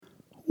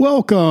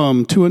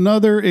Welcome to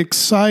another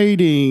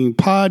exciting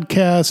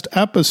podcast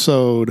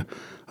episode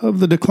of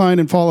The Decline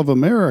and Fall of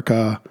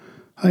America.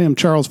 I am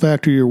Charles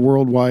Factor, your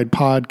worldwide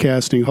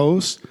podcasting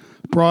host,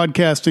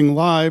 broadcasting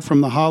live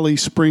from the Holly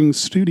Springs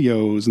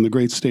Studios in the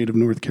great state of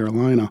North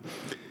Carolina.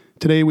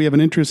 Today we have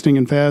an interesting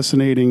and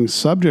fascinating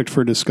subject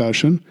for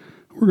discussion.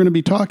 We're going to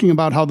be talking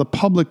about how the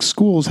public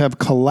schools have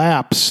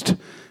collapsed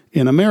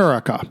in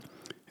America.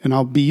 And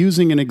I'll be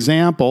using an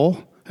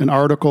example, an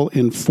article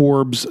in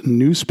Forbes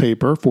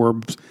newspaper,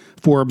 Forbes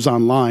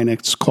Online,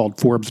 it's called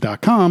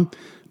Forbes.com,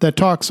 that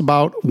talks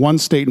about one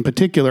state in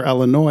particular,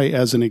 Illinois,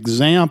 as an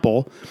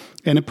example,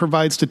 and it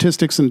provides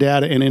statistics and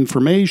data and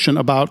information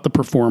about the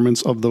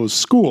performance of those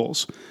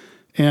schools.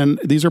 And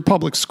these are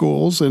public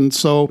schools, and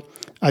so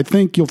I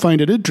think you'll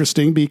find it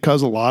interesting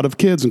because a lot of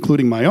kids,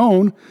 including my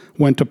own,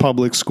 went to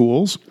public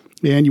schools,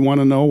 and you want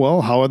to know,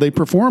 well, how are they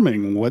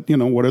performing? What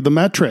are the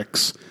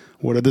metrics?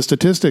 What are the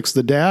statistics,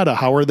 the data?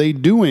 How are they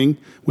doing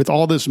with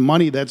all this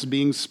money that's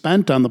being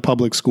spent on the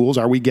public schools?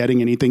 Are we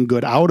getting anything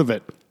good out of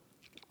it?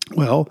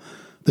 Well,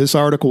 this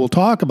article will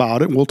talk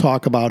about it, and we'll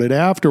talk about it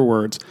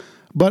afterwards.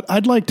 But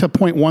I'd like to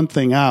point one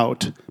thing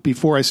out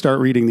before I start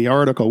reading the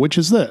article, which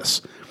is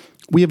this.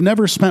 We have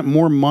never spent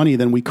more money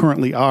than we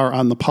currently are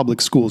on the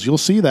public schools. You'll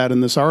see that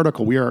in this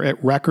article. We are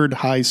at record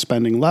high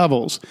spending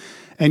levels.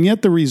 And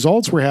yet the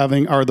results we're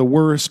having are the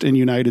worst in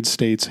United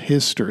States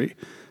history.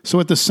 So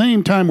at the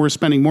same time we're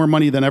spending more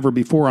money than ever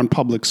before on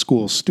public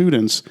school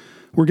students,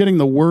 we're getting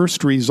the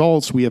worst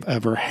results we have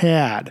ever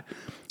had.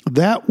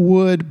 That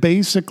would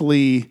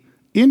basically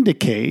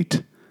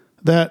indicate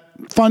that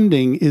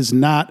funding is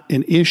not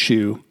an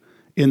issue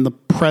in the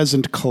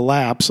present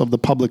collapse of the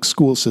public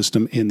school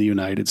system in the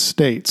United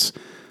States.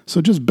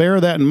 So just bear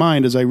that in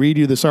mind as I read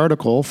you this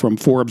article from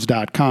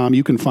Forbes.com.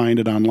 You can find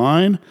it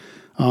online.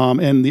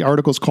 And the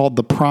article is called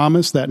The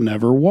Promise That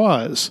Never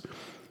Was.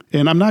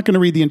 And I'm not going to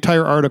read the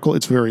entire article.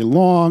 It's very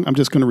long. I'm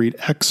just going to read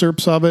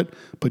excerpts of it.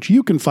 But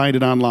you can find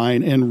it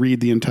online and read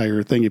the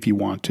entire thing if you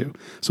want to.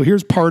 So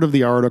here's part of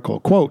the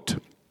article. Quote,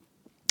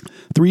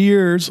 3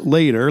 years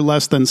later,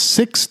 less than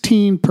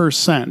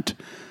 16%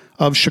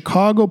 of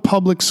Chicago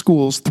public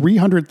schools'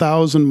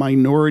 300,000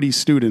 minority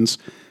students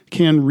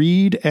can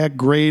read at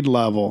grade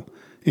level,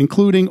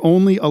 including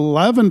only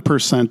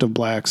 11% of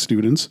black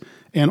students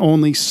and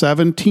only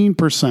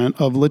 17%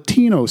 of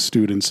Latino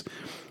students.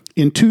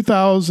 In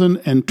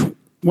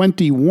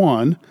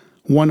 2021,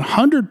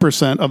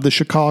 100% of the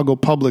Chicago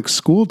public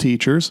school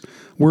teachers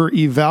were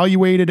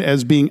evaluated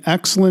as being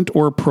excellent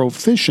or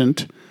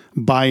proficient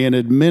by an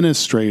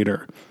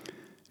administrator.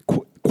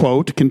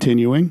 Quote,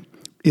 continuing,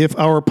 if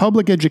our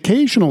public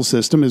educational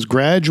system is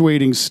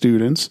graduating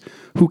students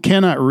who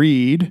cannot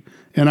read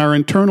and our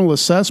internal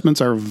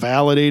assessments are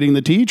validating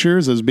the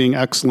teachers as being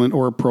excellent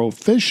or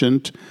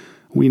proficient,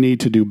 we need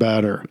to do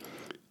better.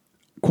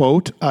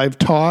 Quote, I've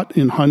taught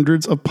in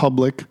hundreds of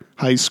public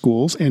high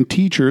schools, and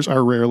teachers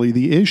are rarely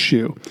the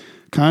issue.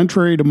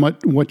 Contrary to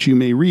what you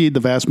may read, the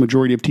vast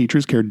majority of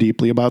teachers care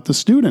deeply about the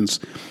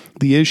students.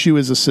 The issue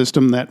is a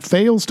system that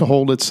fails to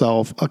hold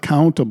itself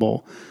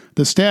accountable.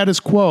 The status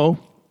quo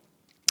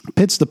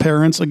pits the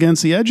parents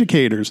against the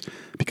educators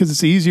because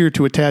it's easier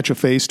to attach a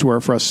face to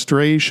our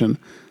frustration.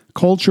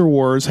 Culture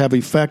wars have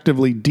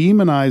effectively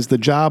demonized the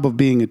job of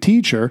being a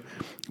teacher,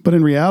 but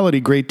in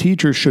reality, great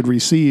teachers should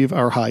receive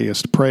our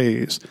highest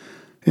praise.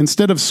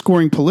 Instead of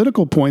scoring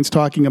political points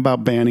talking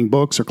about banning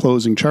books or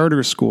closing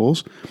charter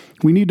schools,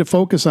 we need to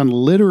focus on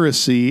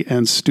literacy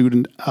and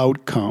student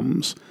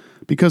outcomes.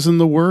 Because in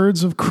the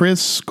words of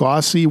Chris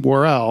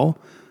Gossy-Worrell,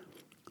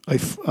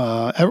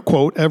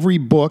 quote, every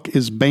book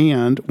is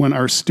banned when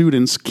our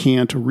students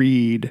can't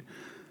read.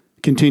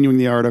 Continuing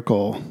the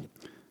article,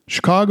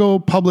 Chicago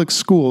Public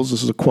Schools,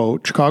 this is a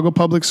quote, Chicago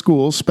Public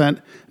Schools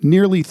spent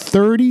nearly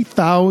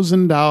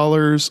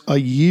 $30,000 a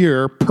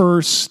year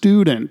per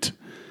student,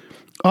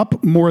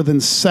 up more than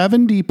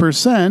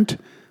 70%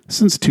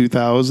 since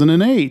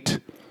 2008.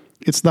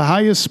 It's the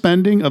highest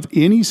spending of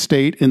any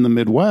state in the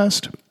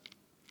Midwest,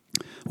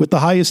 with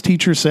the highest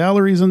teacher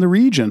salaries in the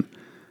region,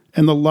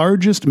 and the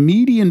largest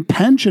median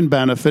pension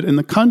benefit in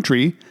the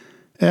country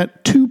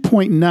at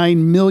 $2.9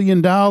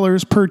 million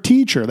per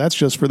teacher. That's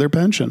just for their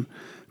pension.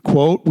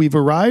 Quote, we've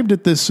arrived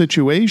at this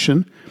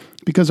situation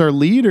because our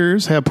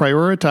leaders have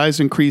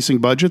prioritized increasing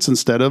budgets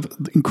instead of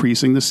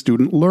increasing the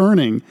student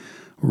learning.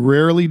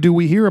 Rarely do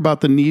we hear about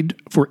the need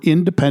for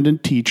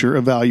independent teacher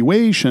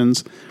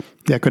evaluations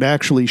that could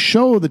actually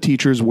show the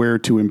teachers where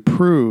to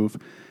improve.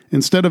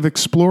 Instead of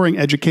exploring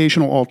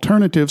educational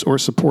alternatives or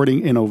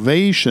supporting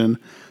innovation,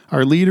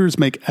 our leaders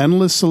make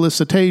endless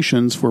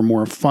solicitations for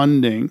more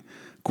funding.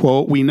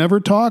 Quote, we never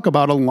talk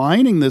about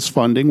aligning this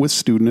funding with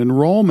student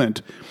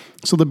enrollment.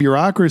 So the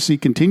bureaucracy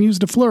continues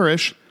to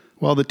flourish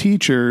while the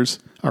teachers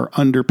are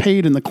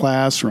underpaid in the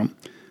classroom.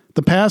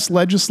 The past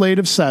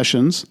legislative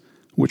sessions,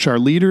 which our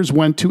leaders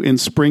went to in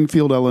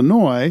Springfield,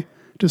 Illinois,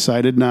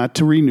 decided not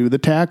to renew the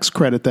tax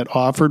credit that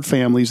offered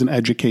families an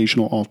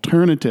educational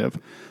alternative.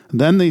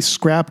 Then they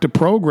scrapped a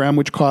program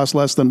which cost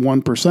less than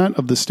 1%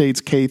 of the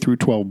state's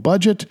K-12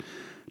 budget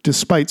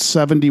despite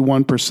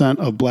 71%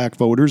 of black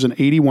voters and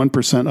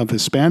 81% of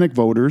Hispanic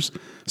voters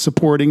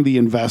supporting the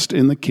Invest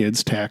in the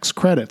Kids tax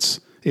credits.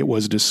 It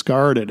was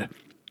discarded.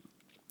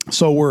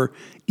 So were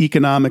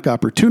economic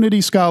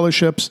opportunity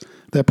scholarships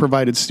that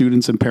provided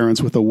students and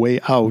parents with a way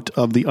out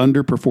of the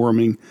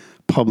underperforming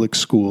public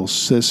school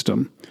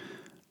system.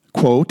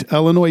 Quote,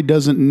 Illinois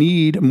doesn't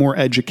need more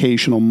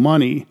educational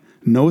money.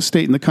 No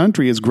state in the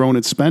country has grown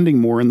its spending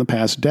more in the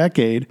past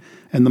decade,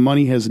 and the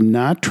money has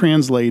not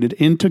translated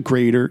into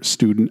greater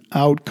student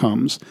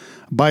outcomes.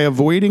 By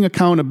avoiding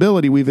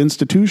accountability, we've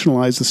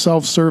institutionalized a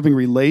self-serving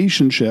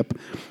relationship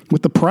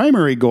with the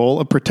primary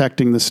goal of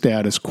protecting the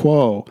status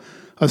quo.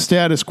 A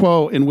status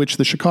quo in which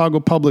the Chicago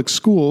Public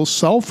Schools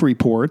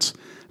self-reports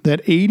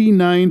that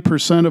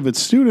 89% of its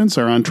students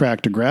are on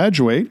track to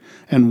graduate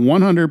and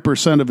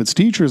 100% of its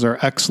teachers are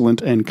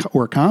excellent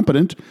or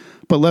competent,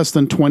 but less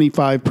than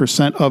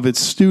 25% of its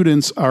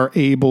students are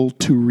able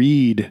to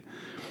read.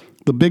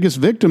 The biggest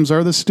victims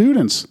are the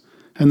students,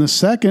 and the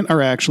second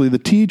are actually the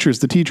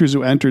teachers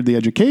who entered the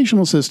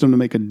educational system to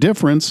make a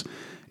difference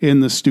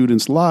in the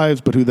students'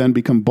 lives, but who then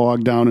become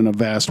bogged down in a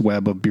vast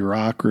web of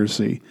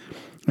bureaucracy.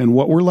 And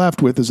what we're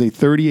left with is a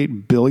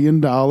 $38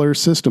 billion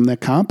system that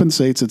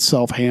compensates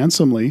itself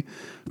handsomely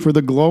for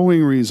the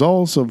glowing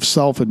results of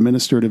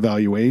self-administered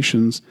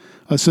evaluations,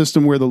 a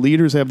system where the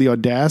leaders have the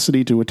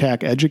audacity to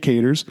attack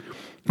educators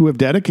who have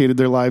dedicated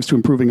their lives to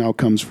improving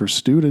outcomes for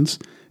students.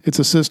 It's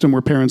a system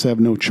where parents have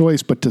no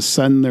choice but to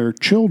send their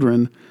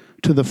children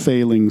to the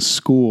failing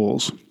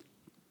schools.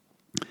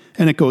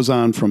 And it goes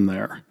on from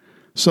there.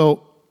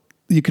 So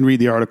you can read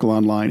the article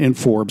online in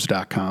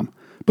Forbes.com.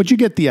 But you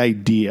get the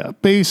idea.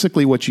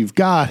 Basically, what you've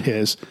got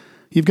is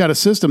you've got a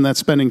system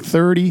that's spending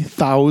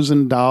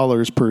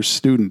 $30,000 per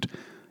student.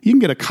 You can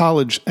get a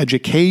college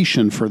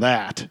education for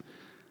that.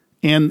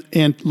 And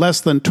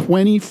less than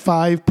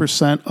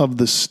 25% of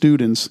the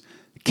students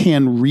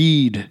can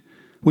read,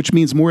 which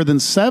means more than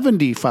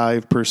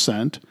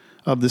 75%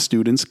 of the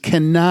students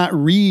cannot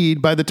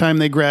read by the time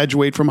they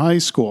graduate from high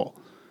school.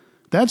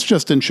 That's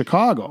just in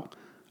Chicago.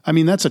 I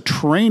mean, that's a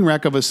train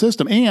wreck of a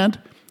system. And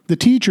the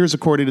teachers,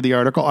 according to the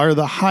article, are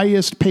the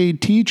highest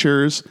paid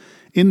teachers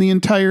in the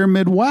entire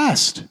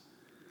Midwest.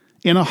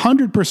 And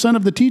 100%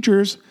 of the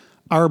teachers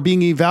are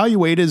being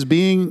evaluated as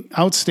being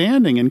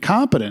outstanding and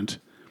competent.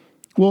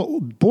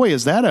 Well, boy,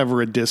 is that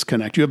ever a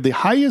disconnect. You have the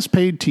highest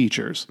paid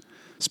teachers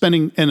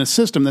spending in a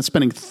system that's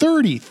spending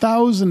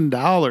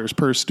 $30,000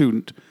 per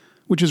student,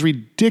 which is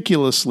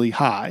ridiculously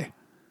high.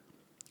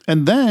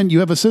 And then you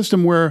have a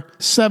system where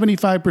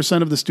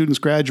 75% of the students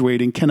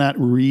graduating cannot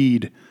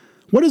read.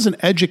 What is an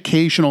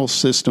educational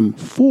system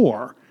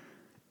for?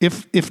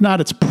 If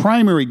not, its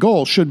primary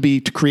goal should be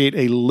to create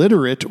a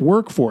literate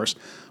workforce.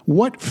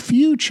 What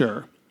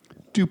future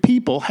do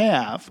people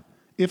have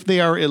if they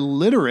are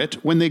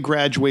illiterate when they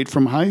graduate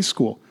from high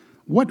school?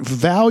 What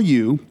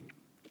value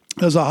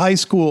does a high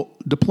school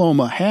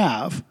diploma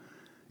have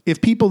if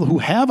people who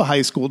have a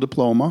high school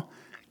diploma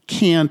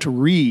can't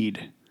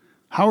read?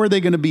 How are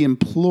they going to be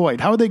employed?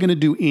 How are they going to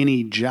do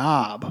any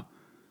job?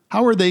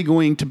 How are they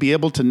going to be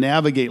able to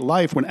navigate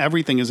life when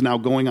everything is now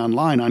going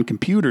online, on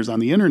computers, on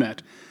the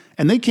internet?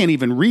 And they can't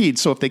even read.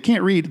 So if they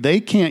can't read, they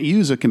can't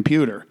use a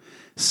computer.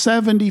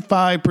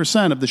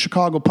 75% of the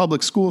Chicago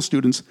public school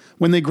students,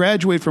 when they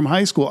graduate from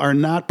high school, are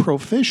not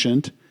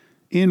proficient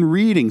in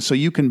reading. So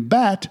you can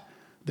bet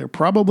they're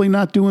probably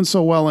not doing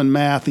so well in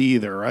math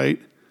either, right?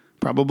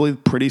 Probably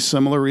pretty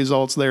similar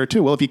results there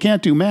too. Well, if you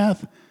can't do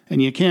math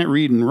and you can't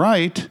read and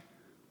write,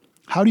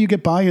 how do you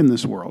get by in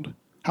this world?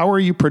 How are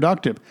you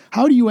productive?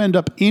 How do you end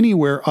up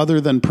anywhere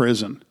other than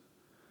prison?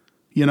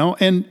 You know,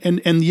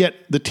 and yet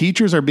the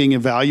teachers are being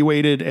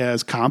evaluated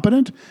as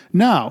competent.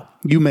 Now,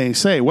 you may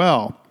say,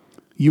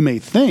 you may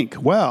think,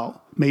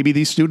 maybe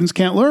these students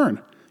can't learn.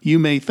 You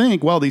may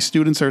think, these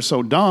students are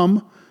so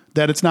dumb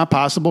that it's not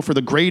possible for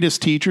the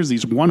greatest teachers,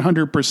 these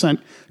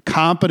 100%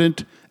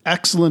 competent,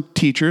 excellent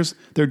teachers,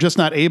 they're just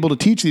not able to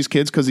teach these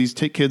kids because these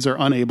kids are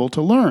unable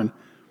to learn.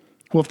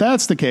 Well, if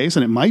that's the case,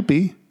 and it might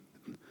be,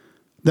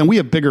 then we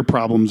have bigger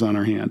problems on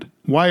our hand.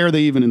 Why are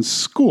they even in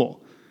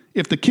school?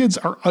 If the kids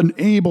are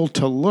unable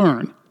to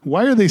learn,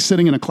 why are they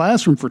sitting in a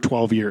classroom for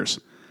 12 years?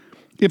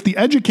 If the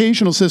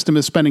educational system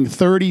is spending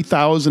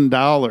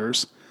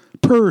 $30,000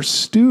 per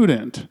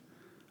student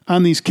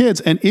on these kids,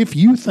 and if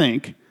you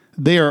think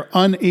they are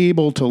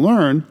unable to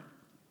learn,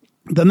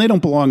 then they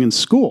don't belong in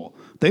school.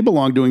 They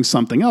belong doing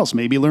something else,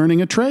 maybe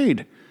learning a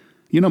trade.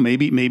 You know,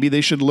 maybe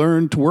they should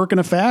learn to work in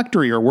a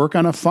factory or work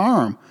on a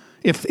farm,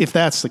 if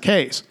that's the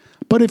case.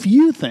 But if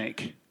you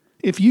think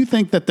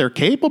that they're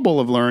capable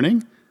of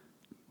learning,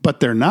 but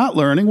they're not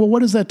learning, well,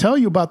 what does that tell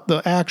you about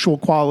the actual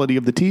quality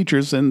of the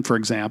teachers in, for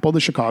example, the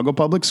Chicago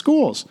Public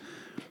Schools?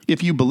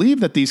 If you believe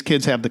that these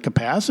kids have the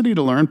capacity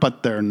to learn,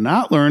 but they're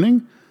not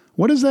learning,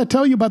 what does that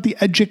tell you about the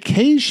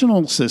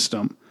educational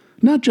system?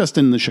 Not just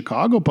in the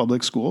Chicago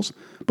Public Schools,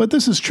 but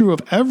this is true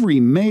of every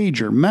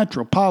major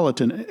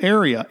metropolitan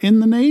area in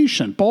the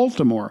nation.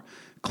 Baltimore,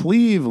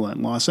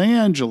 Cleveland, Los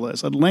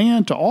Angeles,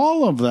 Atlanta,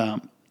 all of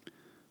them.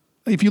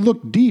 If you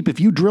look deep, if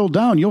you drill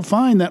down, you'll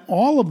find that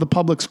all of the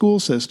public school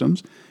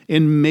systems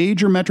in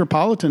major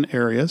metropolitan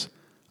areas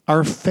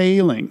are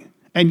failing.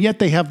 And yet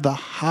they have the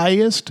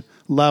highest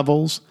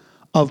levels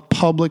of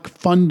public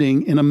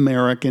funding in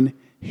American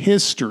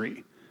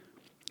history.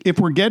 If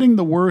we're getting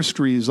the worst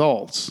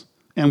results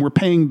and we're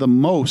paying the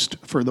most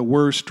for the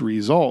worst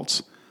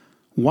results,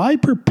 why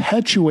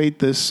perpetuate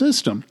this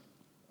system?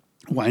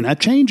 Why not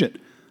change it?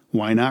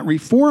 Why not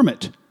reform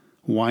it?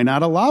 Why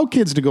not allow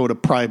kids to go to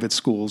private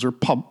schools or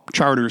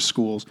charter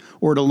schools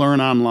or to learn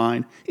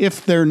online?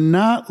 If they're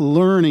not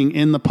learning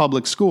in the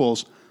public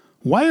schools,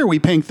 why are we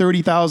paying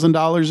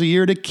 $30,000 a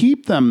year to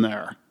keep them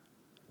there?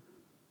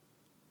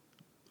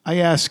 I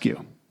ask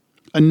you,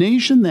 a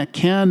nation that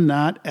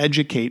cannot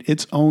educate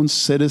its own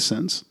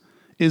citizens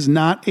is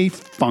not a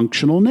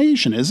functional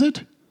nation, is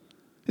it?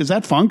 Is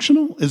that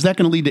functional? Is that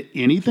going to lead to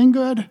anything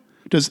good?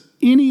 Does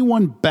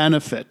anyone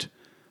benefit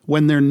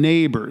when their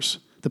neighbors,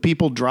 the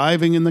people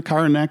driving in the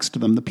car next to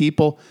them, the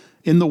people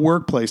in the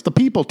workplace, the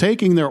people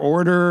taking their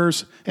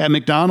orders at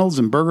McDonald's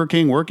and Burger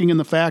King, working in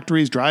the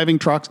factories, driving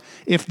trucks,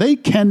 if they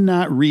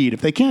cannot read,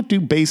 if they can't do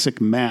basic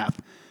math,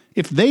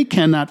 if they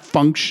cannot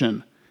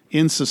function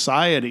in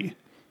society,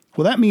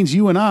 well, that means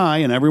you and I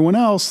and everyone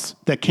else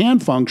that can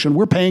function,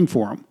 we're paying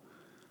for them.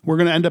 We're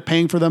going to end up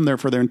paying for them there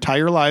for their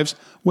entire lives,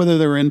 whether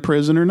they're in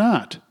prison or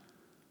not.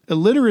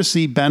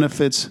 Illiteracy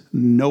benefits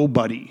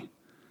nobody.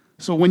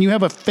 So when you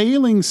have a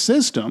failing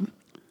system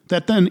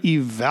that then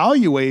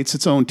evaluates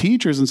its own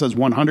teachers and says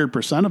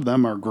 100% of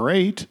them are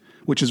great,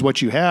 which is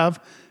what you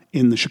have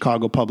in the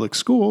Chicago public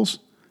schools,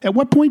 at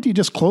what point do you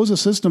just close a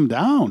system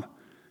down?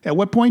 At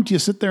what point do you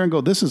sit there and go,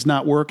 this is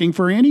not working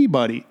for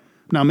anybody?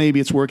 Now, maybe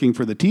it's working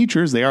for the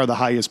teachers. They are the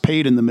highest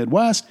paid in the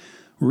Midwest.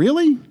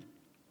 Really?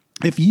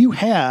 If you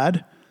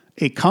had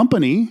a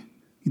company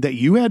that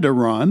you had to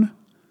run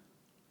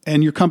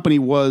and your company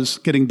was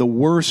getting the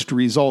worst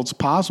results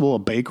possible, a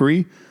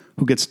bakery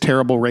who gets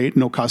terrible rate,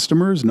 no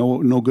customers,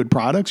 no good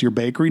products, your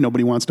bakery,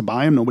 nobody wants to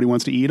buy them, nobody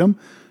wants to eat them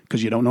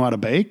because you don't know how to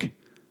bake,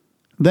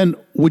 then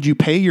would you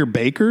pay your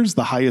bakers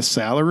the highest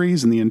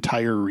salaries in the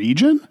entire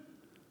region?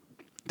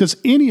 Does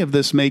any of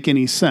this make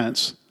any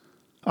sense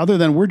other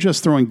than we're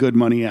just throwing good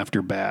money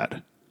after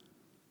bad?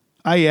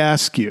 I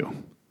ask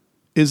you,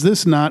 is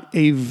this not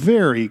a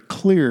very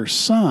clear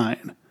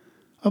sign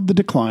of the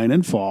decline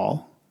and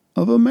fall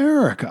of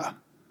America?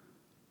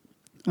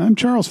 I'm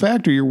Charles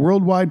Factor, your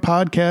worldwide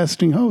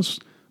podcasting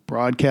host,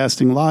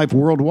 broadcasting live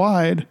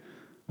worldwide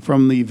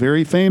from the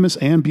very famous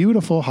and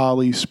beautiful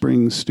Holly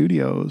Springs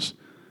Studios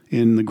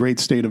in the great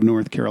state of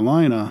North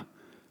Carolina,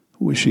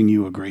 wishing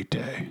you a great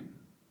day.